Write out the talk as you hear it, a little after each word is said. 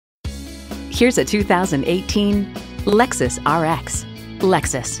Here's a 2018 Lexus RX.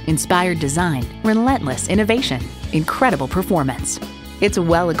 Lexus, inspired design, relentless innovation, incredible performance. It's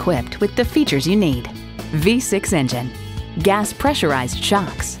well equipped with the features you need. V6 engine, gas pressurized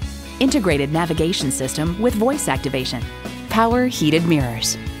shocks, integrated navigation system with voice activation, power heated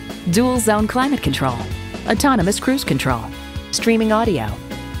mirrors, dual zone climate control, autonomous cruise control, streaming audio,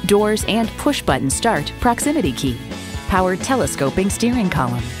 doors and push button start proximity key, power telescoping steering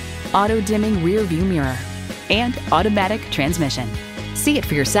column, auto dimming rear view mirror, and automatic transmission. See it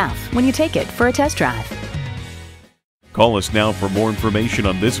for yourself when you take it for a test drive. Call us now for more information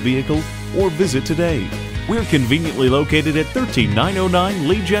on this vehicle or visit today. We're conveniently located at 13909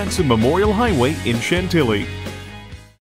 Lee Jackson Memorial Highway in Chantilly.